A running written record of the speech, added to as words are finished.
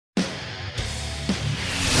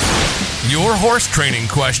Your horse training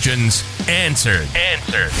questions answered.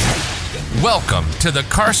 Welcome to the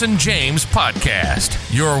Carson James Podcast,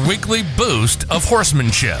 your weekly boost of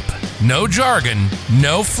horsemanship. No jargon,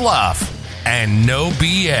 no fluff, and no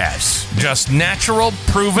BS. Just natural,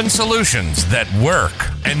 proven solutions that work.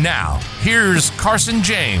 And now, here's Carson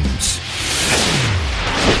James.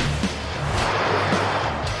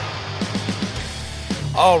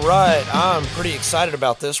 All right, I'm pretty excited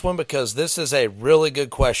about this one because this is a really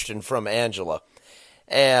good question from Angela.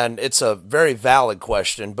 And it's a very valid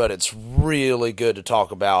question, but it's really good to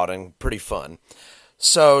talk about and pretty fun.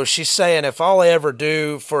 So she's saying, if all I ever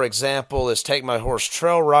do, for example, is take my horse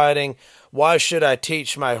trail riding, why should I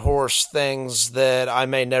teach my horse things that I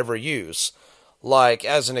may never use? Like,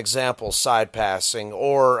 as an example, side passing,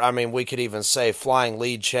 or, we could even say flying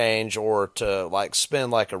lead change, or to, spin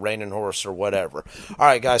like a reining horse or whatever. All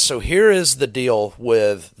right, guys, so here is the deal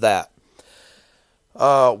with that.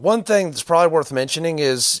 One thing that's probably worth mentioning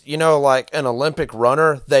is, like an Olympic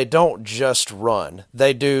runner, they don't just run.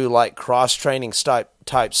 They do, cross-training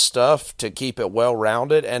type stuff to keep it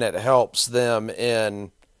well-rounded, and it helps them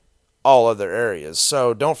in all other areas.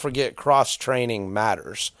 So don't forget cross-training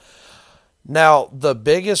matters. Now, the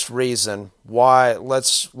biggest reason why,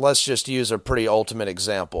 let's just use a pretty ultimate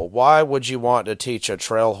example. Why would you want to teach a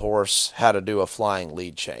trail horse how to do a flying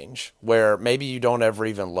lead change, where maybe you don't ever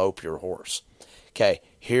even lope your horse? Okay,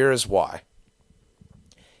 here is why.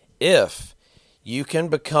 If you can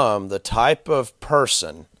become the type of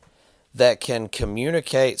person that can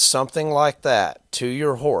communicate something like that to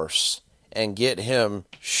your horse and get him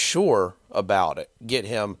sure about it, get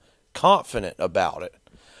him confident about it,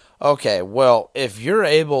 okay, well, if you're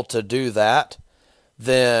able to do that,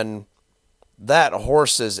 then that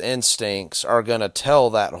horse's instincts are going to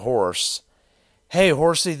tell that horse, hey,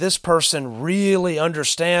 horsey, this person really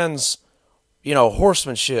understands,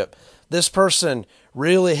 horsemanship. This person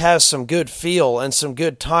really has some good feel and some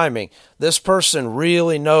good timing. This person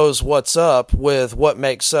really knows what's up with what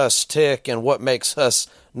makes us tick and what makes us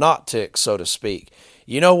not tick, so to speak.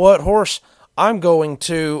 You know what, horse? I'm going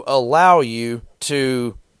to allow you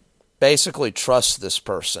to basically trust this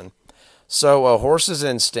person. So a horse's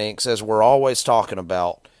instincts, as we're always talking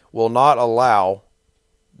about, will not allow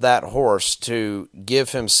that horse to give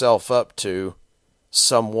himself up to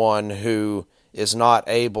someone who is not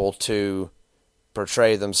able to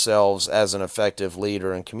portray themselves as an effective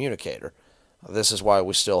leader and communicator. This is why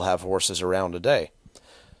we still have horses around today.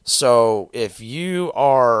 So if you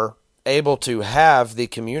are able to have the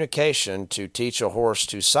communication to teach a horse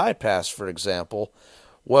to side pass, for example,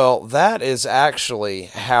 well, that is actually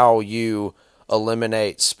how you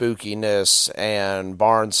eliminate spookiness and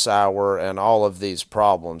barn sour and all of these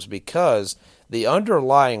problems, because the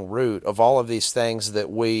underlying root of all of these things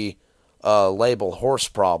that we label horse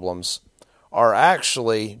problems are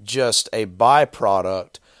actually just a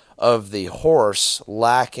byproduct of the horse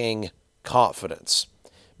lacking confidence.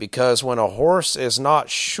 Because when a horse is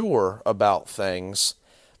not sure about things,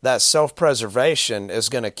 that self-preservation is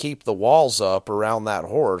going to keep the walls up around that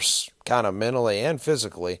horse, kind of mentally and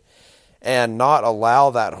physically, and not allow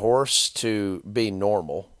that horse to be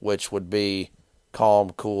normal, which would be calm,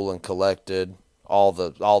 cool, and collected, all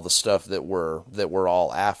the stuff that we're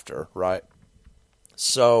all after, right?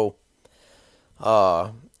 So,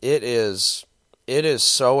 it is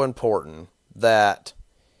so important that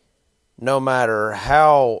no matter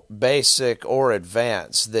how basic or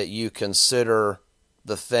advanced that you consider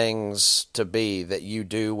the things to be that you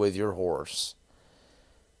do with your horse,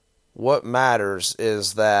 what matters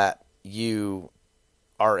is that you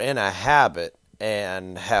are in a habit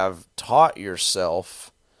and have taught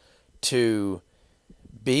yourself to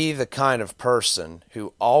be the kind of person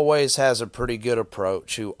who always has a pretty good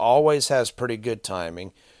approach, who always has pretty good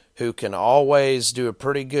timing, who can always do a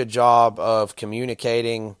pretty good job of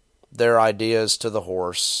communicating their ideas to the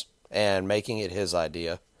horse and making it his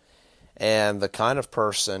idea. And the kind of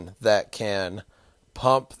person that can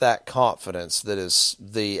pump that confidence that is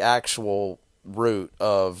the actual root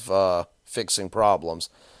of fixing problems,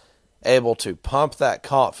 able to pump that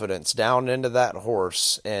confidence down into that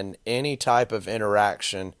horse in any type of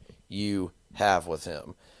interaction you have with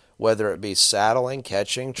him, whether it be saddling,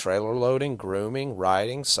 catching, trailer loading, grooming,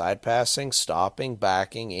 riding, side passing, stopping,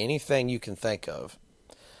 backing, anything you can think of.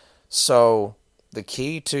 So the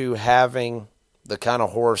key to having the kind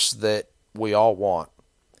of horse that we all want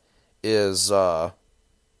is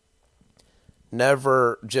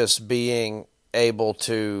never just being able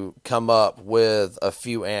to come up with a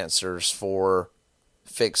few answers for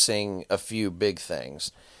fixing a few big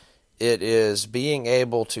things. It is being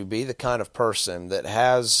able to be the kind of person that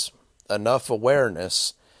has enough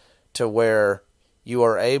awareness to where you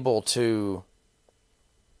are able to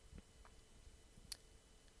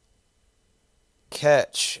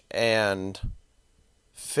catch and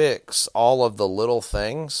fix all of the little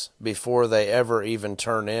things before they ever even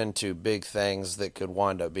turn into big things that could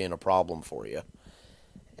wind up being a problem for you.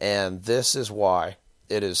 And this is why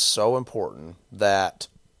it is so important that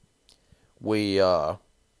we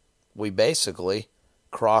basically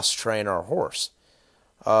cross-train our horse.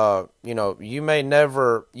 You may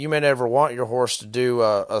never want your horse to do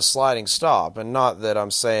a sliding stop, and not that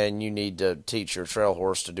I'm saying you need to teach your trail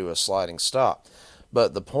horse to do a sliding stop,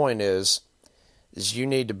 but the point is you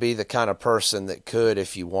need to be the kind of person that could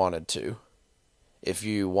if you wanted to. If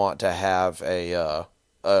you want to have a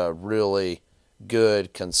really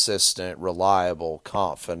good, consistent, reliable,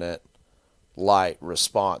 confident, light,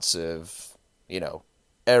 responsive,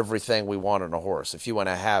 everything we want in a horse. If you want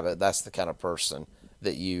to have it, that's the kind of person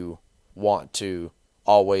that you want to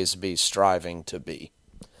always be striving to be.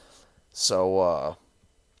 So,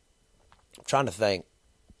 I'm trying to think.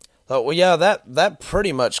 Well, yeah, that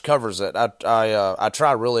pretty much covers it. I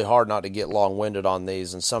try really hard not to get long-winded on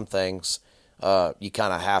these, and some things you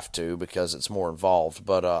kind of have to because it's more involved.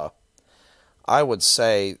 But I would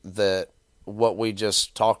say that what we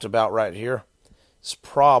just talked about right here is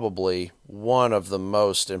probably one of the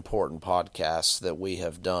most important podcasts that we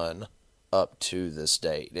have done up to this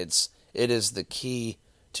date. It is the key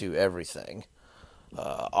to everything.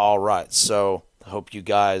 All right, so I hope you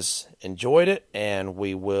guys enjoyed it, and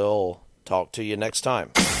we will talk to you next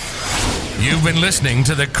time. You've been listening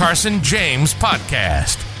to the Carson James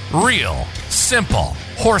Podcast. Real, simple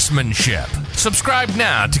horsemanship. Subscribe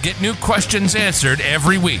now to get new questions answered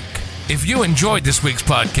every week. If you enjoyed this week's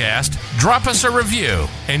podcast, drop us a review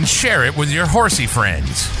and share it with your horsey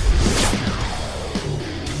friends.